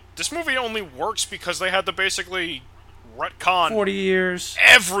this movie only works because they had to basically retcon 40 years.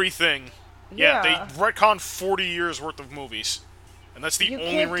 everything. Yeah, Yeah. they retconned 40 years worth of movies. And that's the You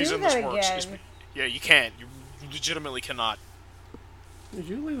only can't do reason that this works. again. Yeah, you can't. You legitimately cannot. Did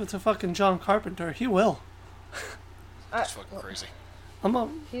you leave it to fucking John Carpenter? He will. It's fucking crazy.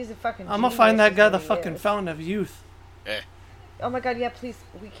 He's a fucking I'm gonna genius find that is guy what the he fucking is. fountain of youth. Eh. Oh my god, yeah, please.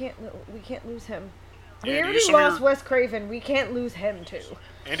 We can't lose him. We Andy, already use some of lost your, Wes Craven. We can't lose him too.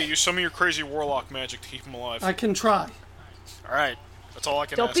 Andy, use some of your crazy warlock magic to keep him alive. I can try. All right, that's all I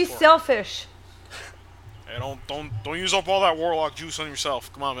can Don't ask be for. selfish. Hey, don't use up all that warlock juice on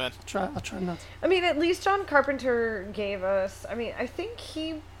yourself. Come on, man. I'll try not to. I mean, at least John Carpenter gave us. I mean, I think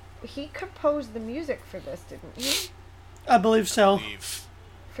he composed the music for this, didn't he? I believe so. Leave.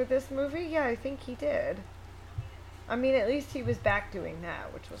 For this movie, yeah, I think he did. I mean, at least he was back doing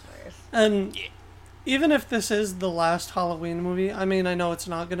that, which was nice. And Yeah. even if this is the last Halloween movie, I mean, I know it's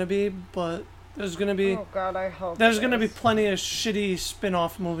not gonna be, but there's gonna be Oh God, I hope. there's it gonna be is. plenty of shitty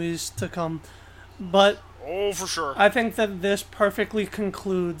spin-off movies to come. But Oh, for sure. I think that this perfectly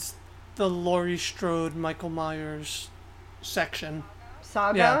concludes the Laurie Strode, Michael Myers section.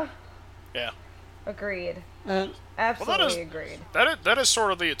 Saga. Yeah. Yeah. Agreed. And Absolutely agreed. That is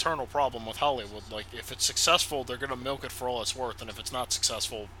sort of the eternal problem with Hollywood. Like, if it's successful, they're gonna milk it for all it's worth, and if it's not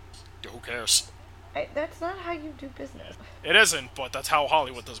successful, who cares? That's not how you do business. It isn't, but that's how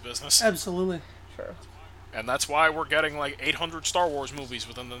Hollywood does business. absolutely. True. And that's why we're getting, like, 800 Star Wars movies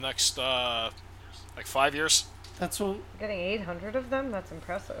within the next, 5 years. That's what. Getting 800 of them? That's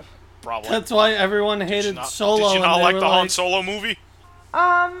impressive. Probably. That's why everyone hated Solo. Did you not and they like were the Han Solo movie?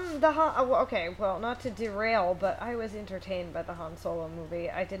 Okay, well, not to derail, but I was entertained by the Han Solo movie.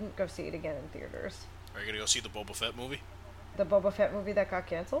 I didn't go see it again in theaters. Are you gonna go see the Boba Fett movie? The Boba Fett movie that got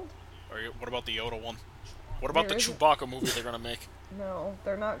canceled? What about the Yoda one? What about There the isn't- Chewbacca movie they're gonna make? No,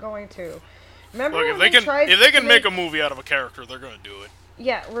 they're not going to. Remember Look, when if they tried can to make a movie out of a character, they're gonna do it.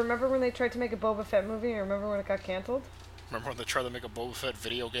 Yeah, remember when they tried to make a Boba Fett movie and remember when it got canceled? Remember when they tried to make a Boba Fett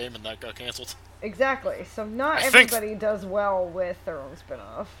video game and that got canceled? Exactly. So not I think- everybody does well with their own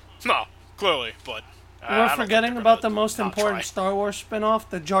spin-off. No, clearly, but I We're don't think forgetting they're about the gonna most not important try. Star Wars spin-off,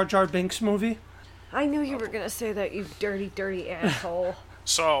 the Jar Jar Binks movie. I knew you were gonna say that, you dirty, dirty asshole.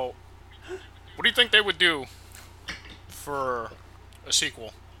 So, what do you think they would do for a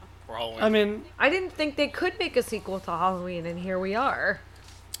sequel for Halloween? I mean, I didn't think they could make a sequel to Halloween, and here we are.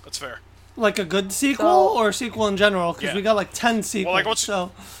 That's fair. like a good sequel So- or a sequel in general? Because Yeah. we got like 10 sequels. like, what's-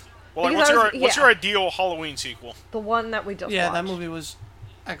 so Well, like, Because what's yeah. your ideal Halloween sequel? The one that we just yeah, watched. that movie was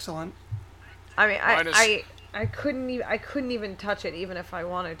excellent. I mean, Mine is- I couldn't even touch it even if I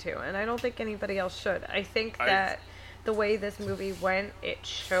wanted to, and I don't think anybody else should. I think that the way this movie went, it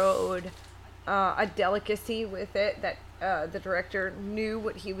showed a delicacy with it that the director knew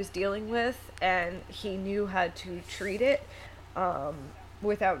what he was dealing with, and he knew how to treat it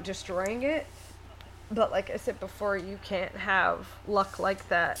without destroying it. But like I said before, you can't have luck like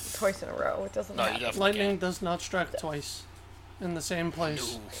that twice in a row. It doesn't No, you happen. definitely Lightning can't. does not strike twice in the same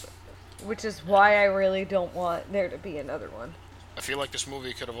place. No. Which is why I really don't want there to be another one. I feel like this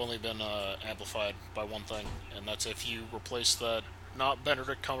movie could have only been amplified by one thing, and that's if you replace that not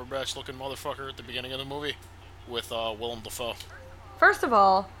Benedict Cumberbatch looking motherfucker at the beginning of the movie with Willem Dafoe. First of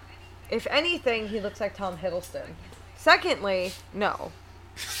all, if anything, he looks like Tom Hiddleston. Secondly, no.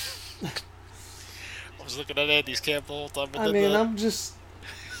 I was looking at Andy's camp the whole time. I mean, I'm just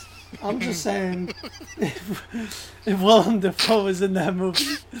saying, if Willem Dafoe was in that movie,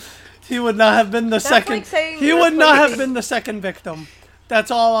 he would not have been the second. like saying He you're would not have playing- been the second victim. That's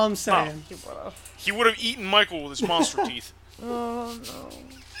all I'm saying. He would've. He would have eaten Michael with his monster teeth. Oh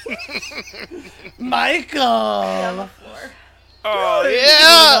no. Michael. Oh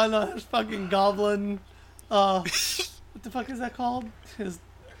Yeah. yeah! No, his fucking goblin. What the fuck is that called? His.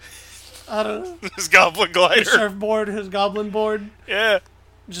 I don't know. His goblin His glider. surfboard, his goblin board. Yeah.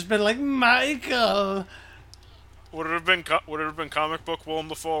 Just been like Michael. Would it have been comic book Willem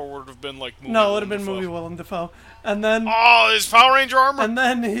Dafoe, or would it have been like movie? No, it would have Willem been Dafoe? movie Willem Dafoe. And then. Oh, his Power Ranger armor. And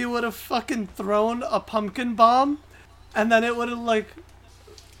then he would have fucking thrown a pumpkin bomb, and then it would have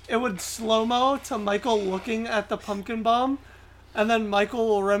it would slow-mo to Michael looking at the pumpkin bomb, and then Michael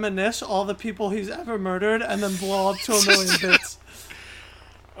will reminisce all the people he's ever murdered, and then blow up to a million bits.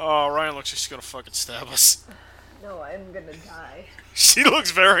 Oh, Ryan looks like she's gonna fucking stab us. No, I'm gonna die. She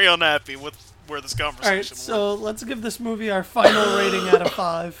looks very unhappy with where this conversation Alright, went. so let's give this movie our final rating out of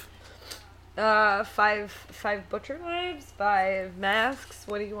 5. 5 butcher knives, 5 masks.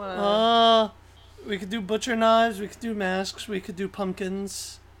 What do you want? We could do butcher knives, we could do masks, we could do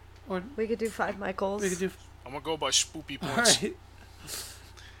pumpkins, or We could do 5 Michaels. we could do... I'm gonna go by spoopy points. Alright.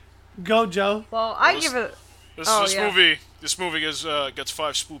 Go, Joe. Well, I Well, give it. This Oh, yeah. movie gets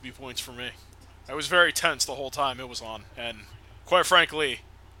 5 spoopy points for me. I was very tense the whole time it was on, and quite frankly,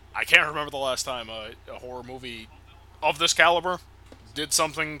 I can't remember the last time a horror movie of this caliber did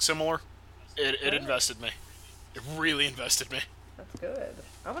something similar. It invested me. It really invested me. That's good.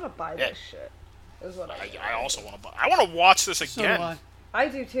 I want to buy Yeah. this shit. Is what I. I also want to. I want to watch this So do again. I. I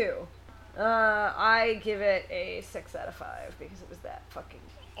do too. I give it a 6 out of 5 because it was that fucking.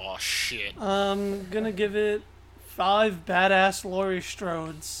 Oh shit. I'm gonna give it 5 badass Laurie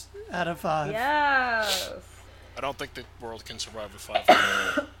Strodes out of 5. Yes. I don't think the world can survive with 5.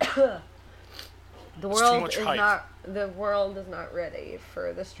 The It's too world much is hype. not. The world is not ready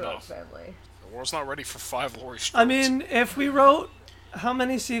for the Strode No. family. The world's not ready for 5 Laurie Strodes. I mean, if we wrote how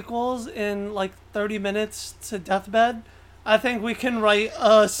many sequels in like 30 minutes to Deathbed, I think we can write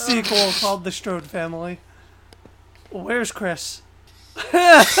a sequel called The Strode Family. Where's Chris?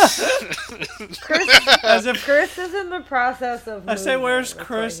 As if Chris is in the process of. I say, moving, where's that's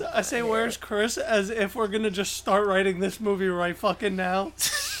Chris? why he's I say, not where's Chris? As if we're gonna just start writing this movie right fucking now.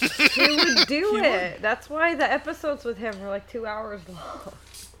 here. He would do it. That's why the episodes with him were like 2 hours long.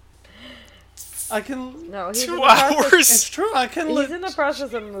 I can. No, he's 2 in the process. hours? It's true. I can. He's in the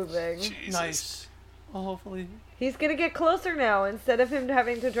process of moving. Jesus. Nice. Well, hopefully. He's gonna get closer now. Instead of him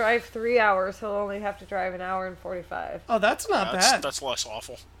having to drive 3 hours, he'll only have to drive an hour and 45. Oh, that's not That's, bad. that's less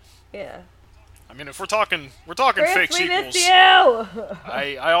awful. Yeah. I mean, if we're talking Chris, fake we sequels. missed you.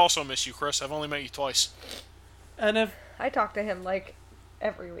 I also miss you, Chris. I've only met you twice. And if I talk to him like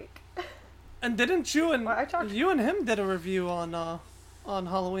every week. and didn't you and Well, I talked- you and him did a review on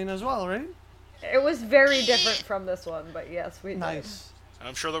Halloween as well, right? It was very different from this one, but yes, we did. Nice. And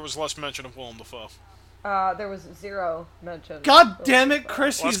I'm sure there was less mention of Willem Dafoe. There was 0 mention. God damn it,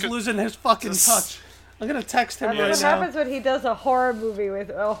 Chris! Well, He's that's good. losing his fucking This- touch. I'm gonna text him That's right what now. happens when he does a horror movie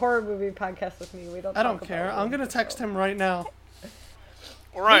podcast with me. We don't. I don't talk care. about I'm it. gonna text him right now.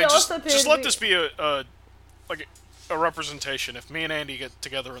 All right, also just did- let we- this be a representation. If me and Andy get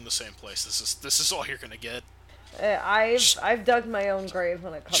together in the same place, this is all you're gonna get. I've dug my own grave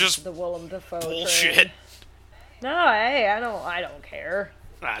when it comes Just to the Willem Dafoe Bullshit. train. No, hey, I don't care.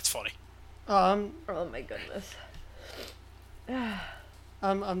 Nah, it's funny. Oh my goodness.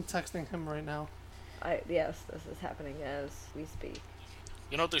 I'm texting him right now. Yes, this is happening as we speak.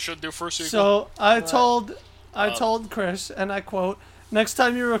 You know what they should do for a sequel? So I What? told Chris, and I quote: "Next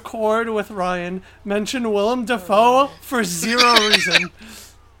time you record with Ryan, mention Willem Dafoe for 0 reason."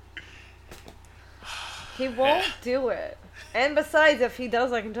 He won't do it. And besides, if he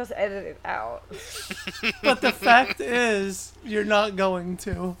does, I can just edit it out. But the fact is, you're not going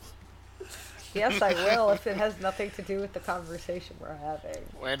to. Yes, I will if it has nothing to do with the conversation we're having.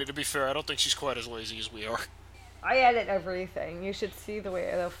 Well, Andy, to be fair, I don't think she's quite as lazy as we are. I edit everything. You should see the way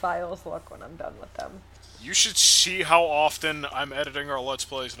the files look when I'm done with them. You should see how often I'm editing our Let's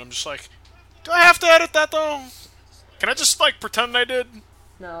Plays, and I'm just like, do I have to edit that though? Can I just like pretend I did?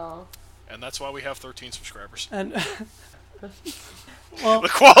 No. And that's why we have 13 subscribers. And well, The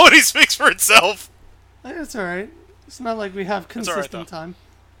quality speaks for itself. it's all right. It's not like we have all right, consistent though. time.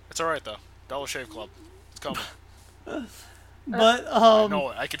 It's all right though. Dollar Shave Club, it's coming. But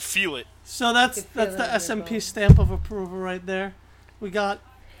No, I could feel it. so that's You could feel the it in your SMP bones. stamp of approval right there. We got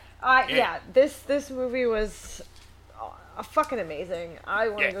Yeah, this movie was fucking amazing. I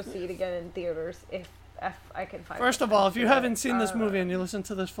want to Yeah. go see it again in theaters if I can find. First the of all, time if you to. haven't seen this movie and you listen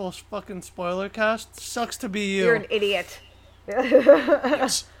to this full fucking spoiler cast, sucks to be you. You're an idiot.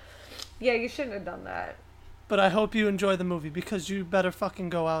 Yes. Yeah, you shouldn't have done that. But I hope you enjoy the movie because you better fucking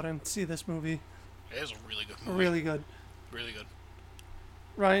go out and see this movie. It is a really good movie. Really good. Really good.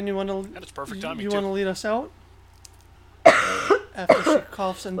 Ryan, you want And to it's perfect timing, you too. want to lead us out? After she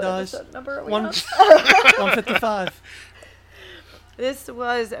coughs and What dies. episode number are we One, on? 155. This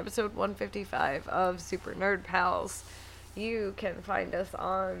was episode 155 of Super Nerd Pals. You can find us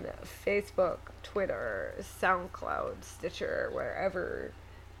on Facebook, Twitter, SoundCloud, Stitcher, wherever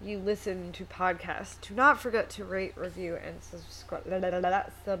you listen to podcasts. Do not forget to rate, review, and subscribe.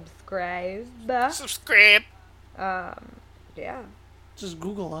 Subscribe. Yeah. Just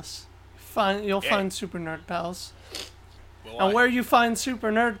Google us. You'll Yeah. find Super Nerd Pals. Well, And where you find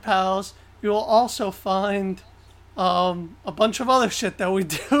Super Nerd Pals, you'll also find a bunch of other shit that we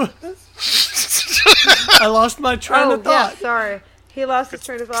do. I lost my train of yeah, thought. sorry. He lost his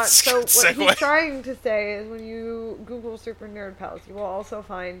train of thought. So what Segue. he's trying to say is when you Google Super Nerd Pals, you will also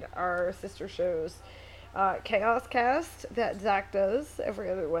find our sister shows. Chaos Cast, that Zach does every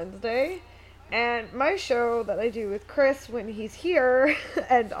other Wednesday. And my show that I do with Chris when he's here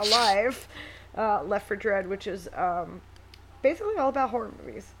and alive, Left for Dread, which is basically all about horror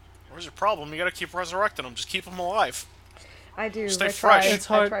movies. Where's your problem? You gotta keep resurrecting them. Just keep them alive. I do. Stay I fresh. Try, It's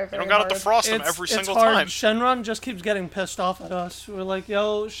hard. I try You very don't gotta hard. defrost them every It's single hard. time. Shenron just keeps getting pissed off at us. We're like,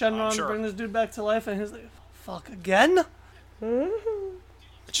 yo, Shenron, sure. bring this dude back to life. And he's like, fuck, again? I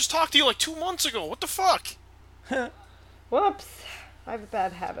just talked to you like 2 months ago. What the fuck? Whoops. I have a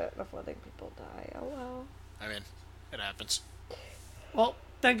bad habit of letting people die. Oh well. I mean, it happens. Well,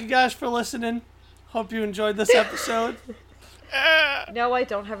 thank you guys for listening. Hope you enjoyed this episode. No, I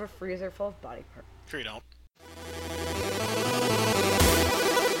don't have a freezer full of body parts. Sure you don't.